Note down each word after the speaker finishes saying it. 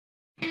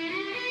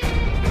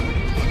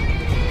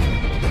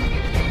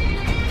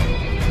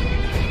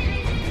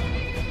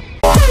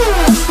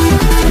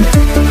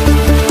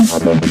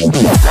Hello,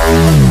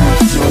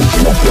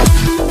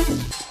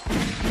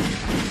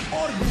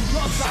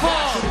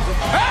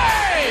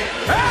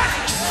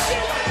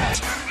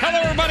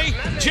 everybody.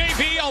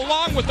 JB,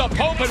 along with the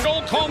Pope and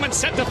Old Coleman,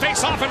 set to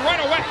face off, and right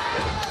away.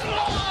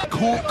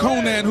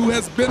 Conan, who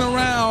has been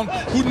around,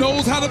 who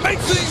knows how to make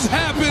things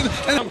happen.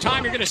 And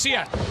sometime you're going to see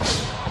a...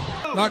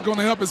 Not going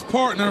to help his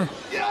partner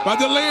by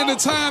delaying the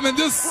time, and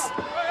this...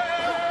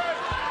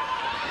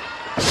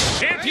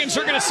 Champions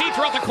are going to see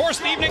throughout the course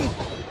of the evening.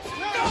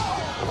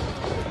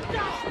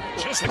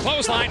 Just the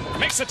clothesline.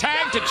 Makes the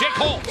tag to Jake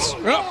Holmes.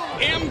 Yep.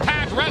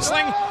 Impact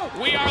Wrestling.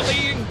 We are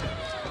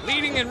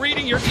leading and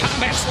reading your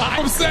comments live.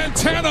 From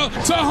Santana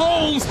to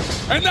Holmes,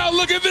 and now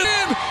look at this.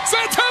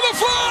 Santana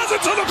flies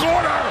into the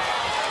corner.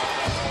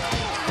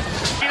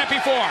 Seen it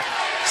before.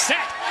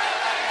 Set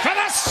for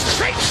the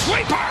street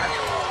sweeper.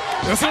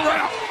 That's a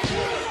wrap.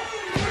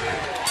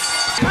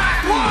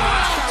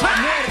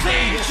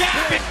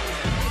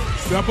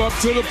 Step up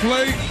to the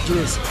plate.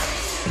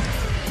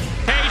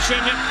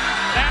 Patient.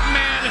 That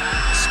man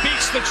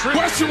speaks the truth.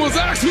 Question was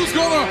asked, who's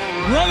gonna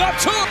run up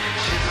to him?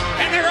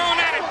 And they're going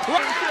at it.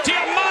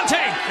 Diamante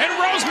and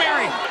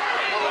Rosemary.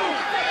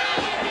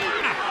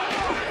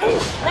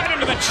 Right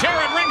into the chair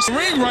and rings.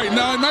 Ring right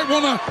now. He might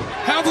want to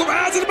have some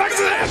eyes in the back of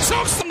his head.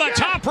 Chokes from the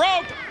top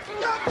rope.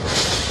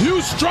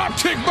 Huge drop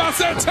kick by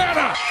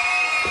Santana.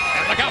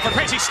 And look out for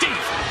Crazy Steve.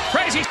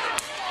 Crazy.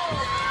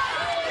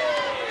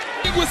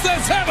 With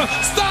Santana,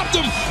 stopped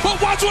him,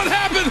 but watch what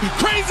happened.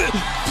 Crazy.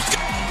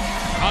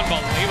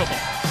 Unbelievable.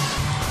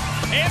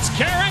 It's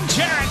Karen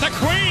Jarrett, the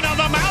queen of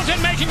the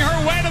mountain, making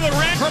her way to the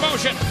ring.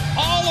 Promotion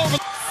all over.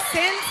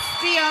 Since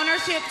the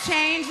ownership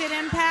change at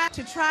Impact,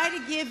 to try to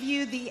give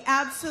you the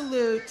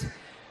absolute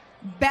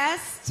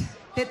best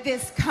that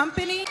this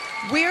company,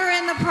 we're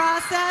in the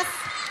process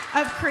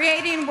of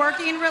creating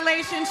working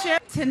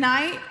relationships.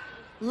 Tonight,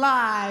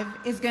 live,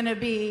 is going to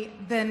be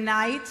the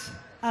Night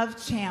of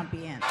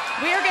Champions.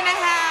 We are going to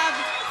have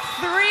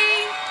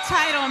 3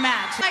 title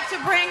matches. I'd like to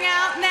bring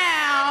out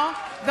now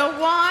the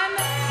one,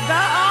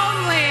 the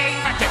only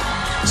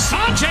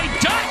sonjay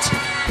dutt.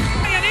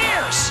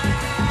 Pioneers.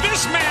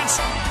 This man's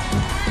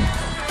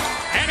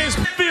and his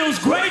feels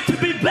great to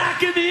be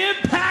back in the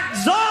Impact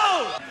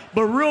Zone.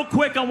 But real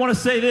quick, I want to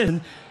say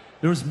this.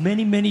 There was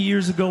many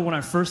years ago when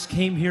I first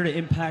came here to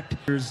Impact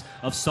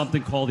of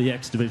something called the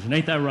X Division.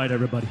 Ain't that right,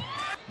 everybody?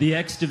 The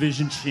X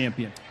Division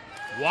champion.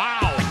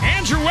 Wow.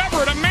 Andrew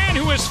Everett, a man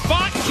who has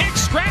fought, kicked,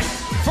 scrapped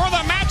for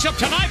the matchup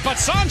tonight, but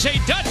sonjay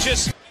dutt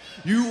just...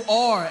 You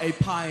are a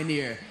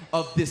pioneer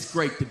of this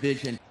great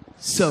division.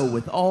 So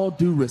with all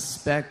due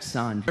respect,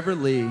 son, Trevor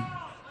Lee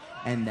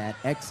and that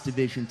X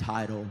Division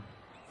title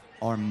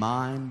are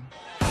mine.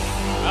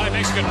 Well, he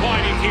makes a good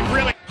point. He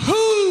really...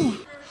 Who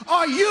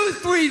are you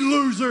 3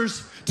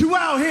 losers to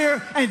out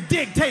here and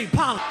dictate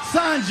politics?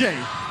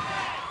 Sonjay,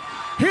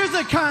 here's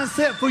a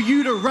concept for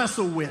you to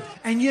wrestle with.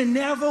 And you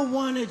never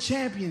won a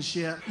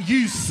championship.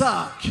 You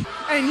suck.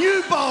 And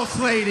you, boss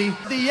lady,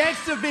 the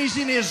X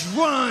Division is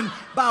run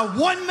by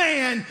one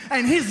man,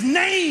 and his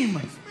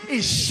name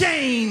is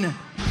Shane.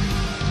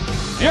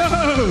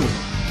 Yo!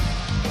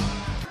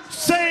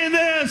 Saying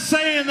this,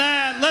 saying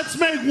that, let's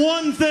make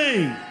one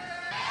thing.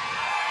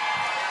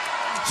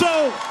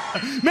 So,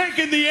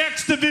 making the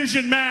X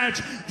Division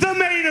match the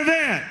main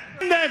event.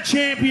 That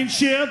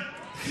championship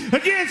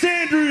against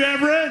Andrew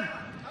Everett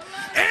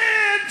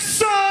and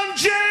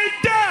sonjay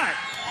dutt.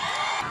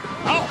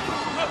 Oh,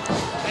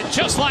 and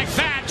just like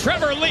that,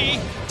 Trevor Lee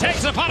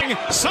takes upon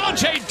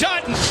sonjay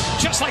dutt.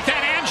 Just like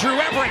that, Andrew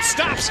Everett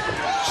stops.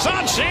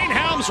 Shane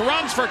Helms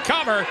runs for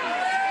cover.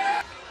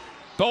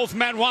 Both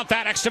men want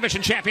that X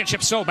Division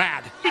championship so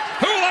bad.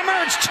 Who'll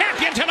emerge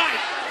champion tonight?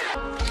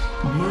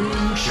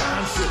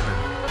 Moonshine City.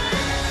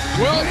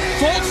 Well,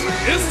 folks,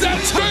 it's that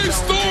time.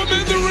 Storm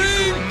in the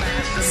ring.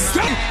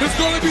 It's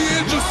going to be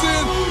interesting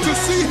to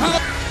see how...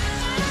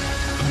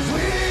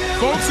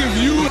 Folks, if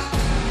you...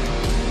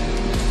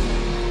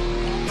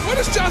 What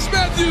is Josh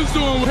Mathews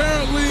doing?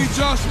 Apparently,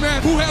 Josh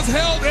Mathews, who has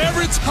held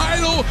every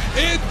title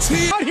in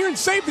TNA. Out here and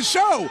save the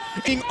show.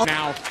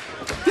 Now,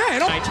 Yeah,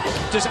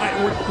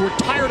 we're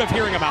tired of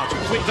hearing about you.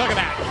 Please, look at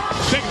that.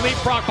 Big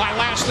leapfrog by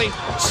Lashley.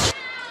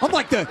 I'm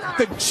like the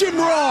Jim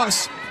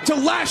Ross to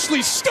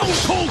Lashley, Stone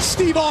Cold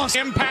Steve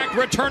Austin. Impact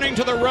returning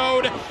to the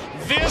road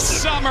this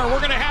summer.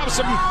 We're going to have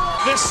some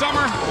this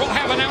summer. We'll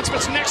have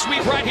announcements next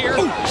week right here.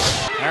 Ooh.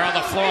 They're on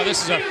the floor.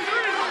 This is a...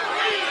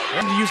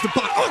 And to use the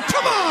bottle. Oh,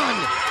 come on!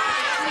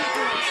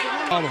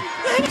 Why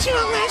would you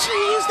want Lashley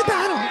to use the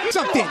bottle?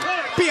 Something.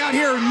 Be out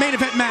here in main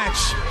event match.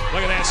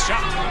 Look at this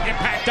shot.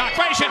 Impact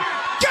equation.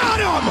 Got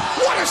him!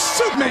 What a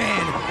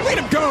Superman! Let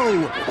him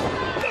go!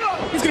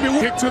 He's going to be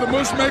kicked to the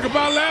bushmaker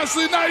by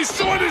Lashley. Now he's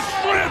showing his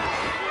strength.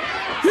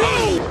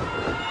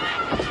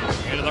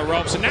 Into the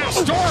ropes, and now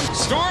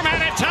Storm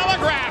had it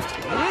telegraphed.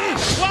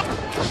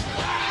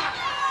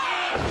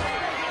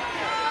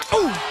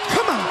 Oh,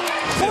 come on!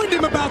 Warned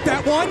him about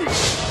that one.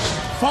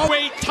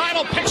 Wait,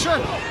 title picture,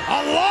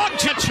 a log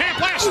to Champ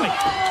Lashley.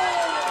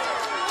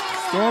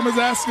 Storm is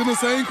asking the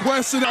same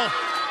question.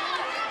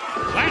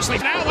 Lashley,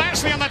 now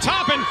Lashley on the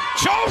top and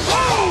choke.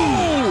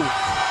 Oh!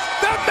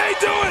 That may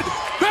do it!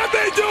 That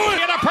may do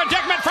it! In a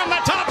predicament from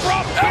the top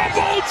rope.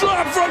 Elbow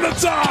drop from the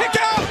top! Kick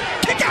out!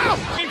 Kick out!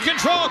 In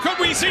control, could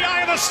we see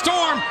Eye of the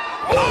Storm?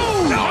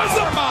 Oh! No, it's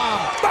a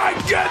bomb! My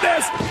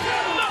goodness!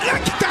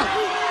 Kick out!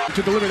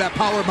 To deliver that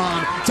power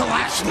bomb to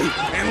Lashley,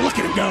 and look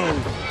at him go.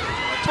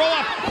 Roll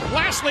up.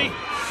 Lashley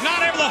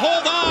not able to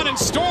hold on, and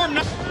Storm.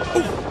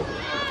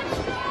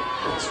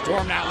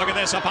 Storm now, look at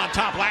this, up on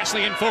top.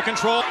 Lashley in full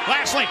control.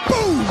 Lashley.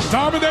 Boom!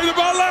 Dominated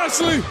by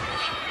Lashley.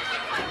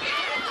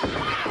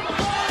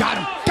 Got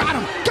him! Got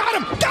him! Got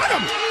him! Got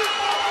him!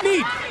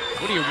 Need.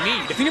 What do you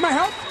need? If you need my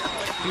help?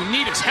 You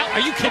need his help.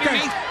 Are you kidding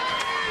me?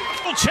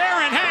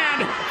 Chair in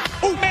hand.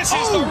 Oh, misses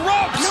the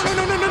ropes. No,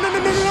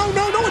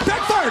 it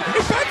backfired.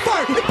 It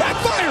backfired. It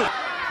backfired.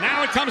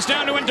 Now it comes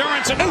down to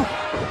endurance. And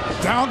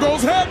down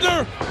goes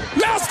Hebner.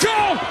 Last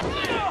call.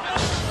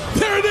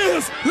 There it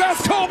is.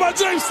 Last call by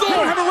James Storm. We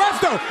don't have a ref,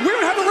 though. We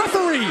don't have a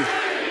referee.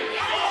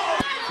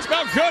 It's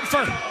about good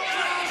for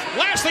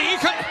Lashley.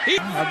 He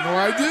I have no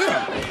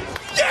idea.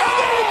 Yeah,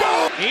 there you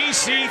go.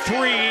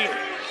 EC3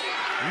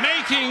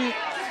 making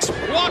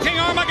walking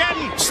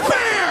Armageddon.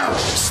 Spare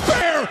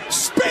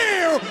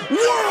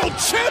World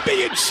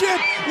Championship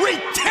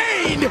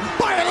retained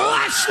by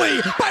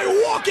Lashley by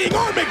walking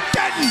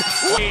Armageddon.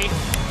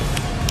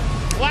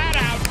 Flat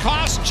out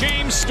cost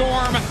James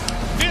Storm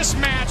this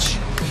match.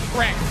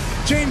 Ring.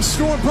 James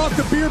Storm brought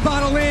the beer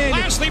bottle in.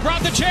 Lashley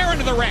brought the chair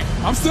into the ring.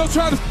 I'm still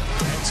trying to.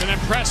 It's an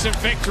impressive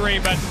victory,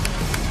 but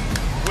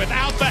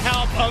without the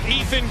help of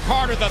Ethan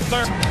Carter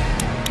III.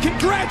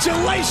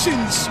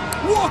 Congratulations,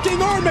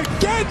 walking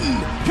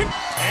Armageddon. Here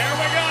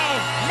we go.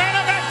 Main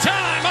event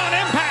time on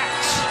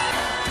Impact.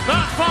 The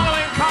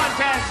following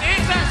contest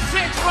is a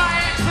 6-way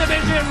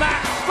exhibition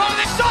match for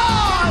the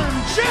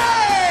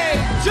Sonjay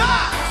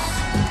Dutt.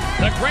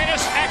 The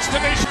greatest X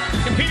Division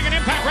competing in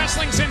Impact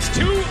Wrestling since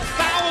 2000.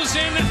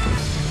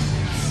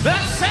 The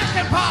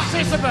second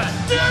participant,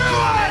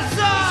 Suicide,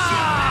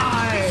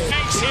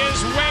 makes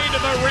his way to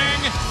the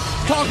ring.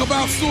 Talk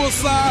about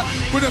suicide,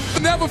 but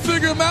if never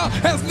figure him out,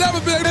 has never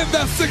been in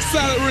that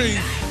six-sided ring.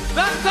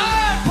 The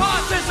third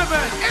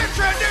participant,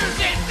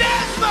 introducing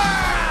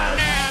Desmond!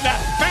 And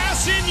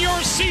fasten your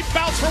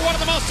seatbelts for one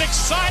of the most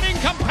exciting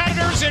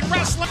competitors in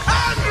wrestling,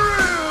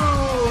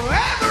 Everett!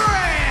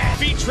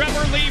 Beat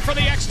Trevor Lee for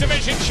the X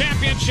Division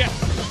Championship.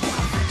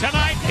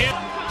 Tonight,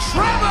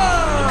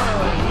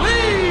 Trevor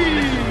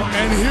Lee!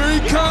 And here he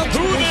comes.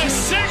 Who the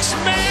sixth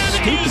man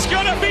is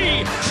gonna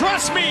be,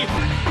 trust me,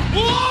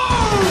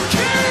 Low-Key!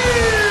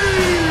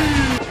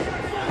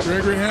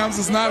 Gregory Helms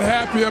is not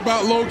happy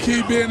about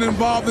Low-Key being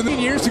involved in it.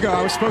 Years ago,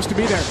 I was supposed to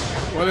be there.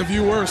 Well, if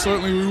you were,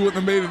 certainly we wouldn't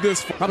have made it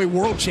this far. Probably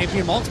world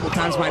champion multiple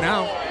times by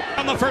now.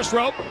 On the first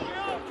rope.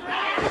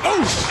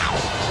 Oh!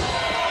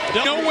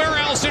 Nowhere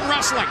else in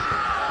wrestling.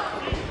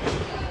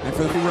 And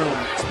for the room.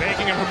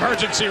 Speaking of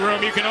emergency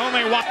room, you can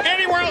only watch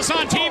anywhere else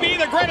on TV.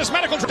 The greatest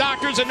medical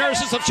doctors and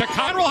nurses of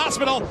Chicago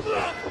Hospital.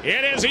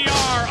 It is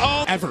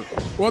ER. Ever.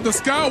 Well, the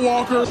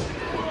Skywalker.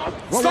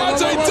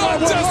 Sonjay Dutt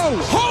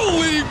just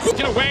holy.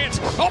 Get away. It's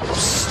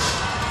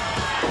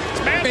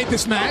man. Made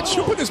this match.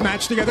 Who put this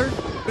match together?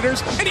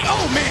 And he,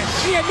 oh man,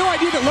 he had no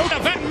idea that Low-Key.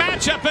 Event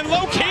matchup and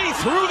Low-Key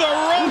through the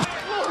rope.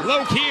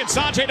 Low-Key and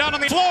Sonjay Dutt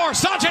on the floor.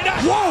 Sonjay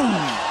Dutt.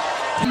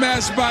 Whoa!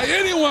 Matched by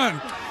anyone.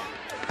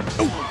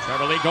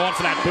 Trevor Lee going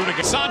for that boot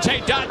again.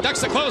 Sonjay Dutt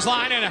ducks the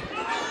clothesline and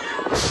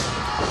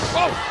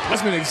whoa!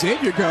 Desmond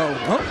Xavier go.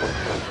 Oh.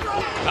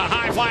 A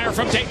high flyer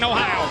from Dayton,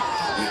 Ohio.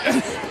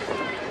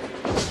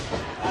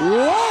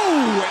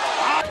 Whoa!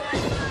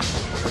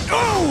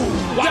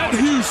 Oh! That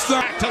huge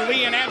stuff. Back to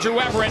Lee and Andrew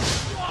Everett.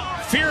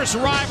 Fierce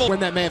rival. When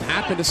that may have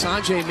happened to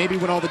Sonjay, maybe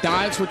when all the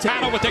dives were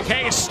taken. Battle with the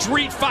K,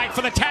 street fight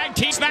for the tag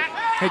team. That.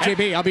 Hey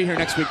JB, I'll be here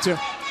next week too.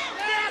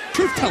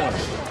 Truth teller.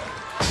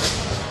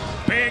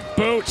 Big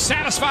boot.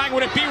 Satisfying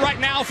would it be right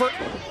now for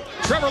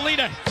Trevor Lee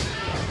to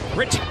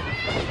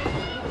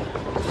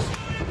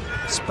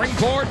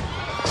springboard.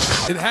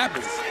 It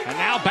happens. And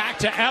now back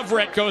to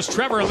Everett goes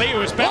Trevor Lee, who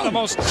has been the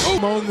most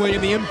only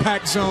in the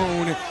impact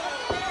zone.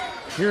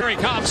 Here he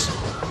comes.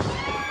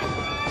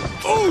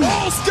 Oh,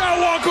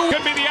 Skywalker!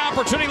 Could be the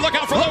opportunity. Look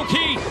out for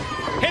Low-Key.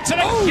 Hits it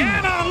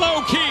again on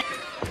Low-Key.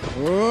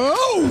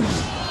 Oh!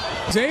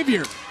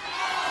 Xavier.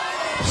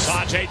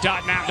 Sonjay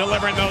Dutt now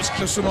delivering those.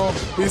 He's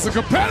a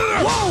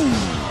competitor. Whoa!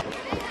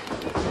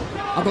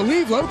 I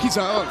believe Low-Key's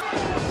And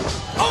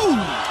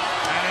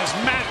is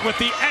met with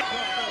the.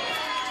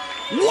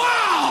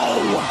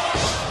 Wow!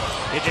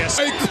 It just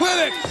a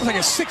clinic. Like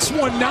a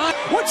 619.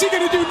 What's he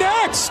gonna do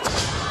next?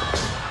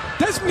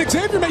 Desmond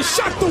Xavier may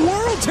shock the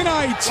world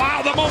tonight.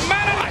 Wow, the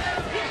momentum.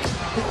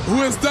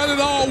 Who has done it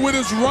all with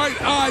his right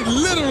eye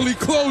literally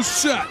closed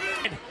shut.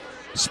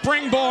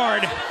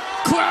 Springboard.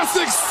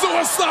 Classic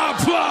suicide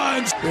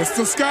plunge. It's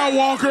the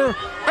Skywalker,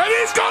 and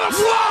he's gonna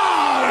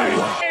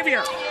fly.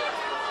 Xavier.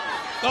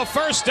 The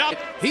first up.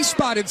 He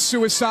spotted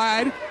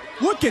suicide.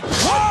 Look at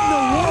what in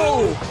the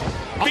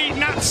world.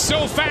 Beaten out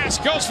So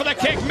fast, goes for the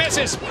kick,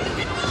 misses.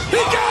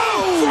 He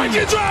goes!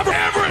 Frankie driver,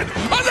 Everett!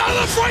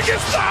 Another Frankie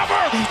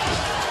stopper!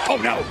 Oh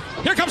no,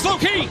 here comes low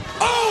key.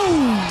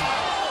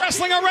 Oh!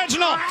 Wrestling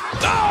original.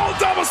 Oh,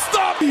 double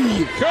stop!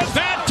 Could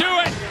that do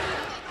it?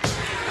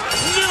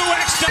 New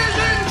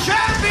X-Division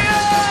Champion!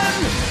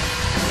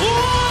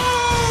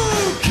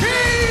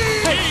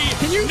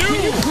 Can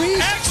you please?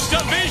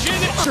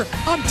 X-Division.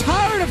 I'm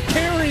tired of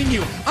carrying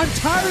you. I'm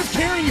tired of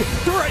carrying you.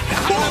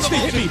 Balls to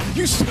hit me.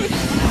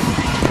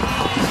 You.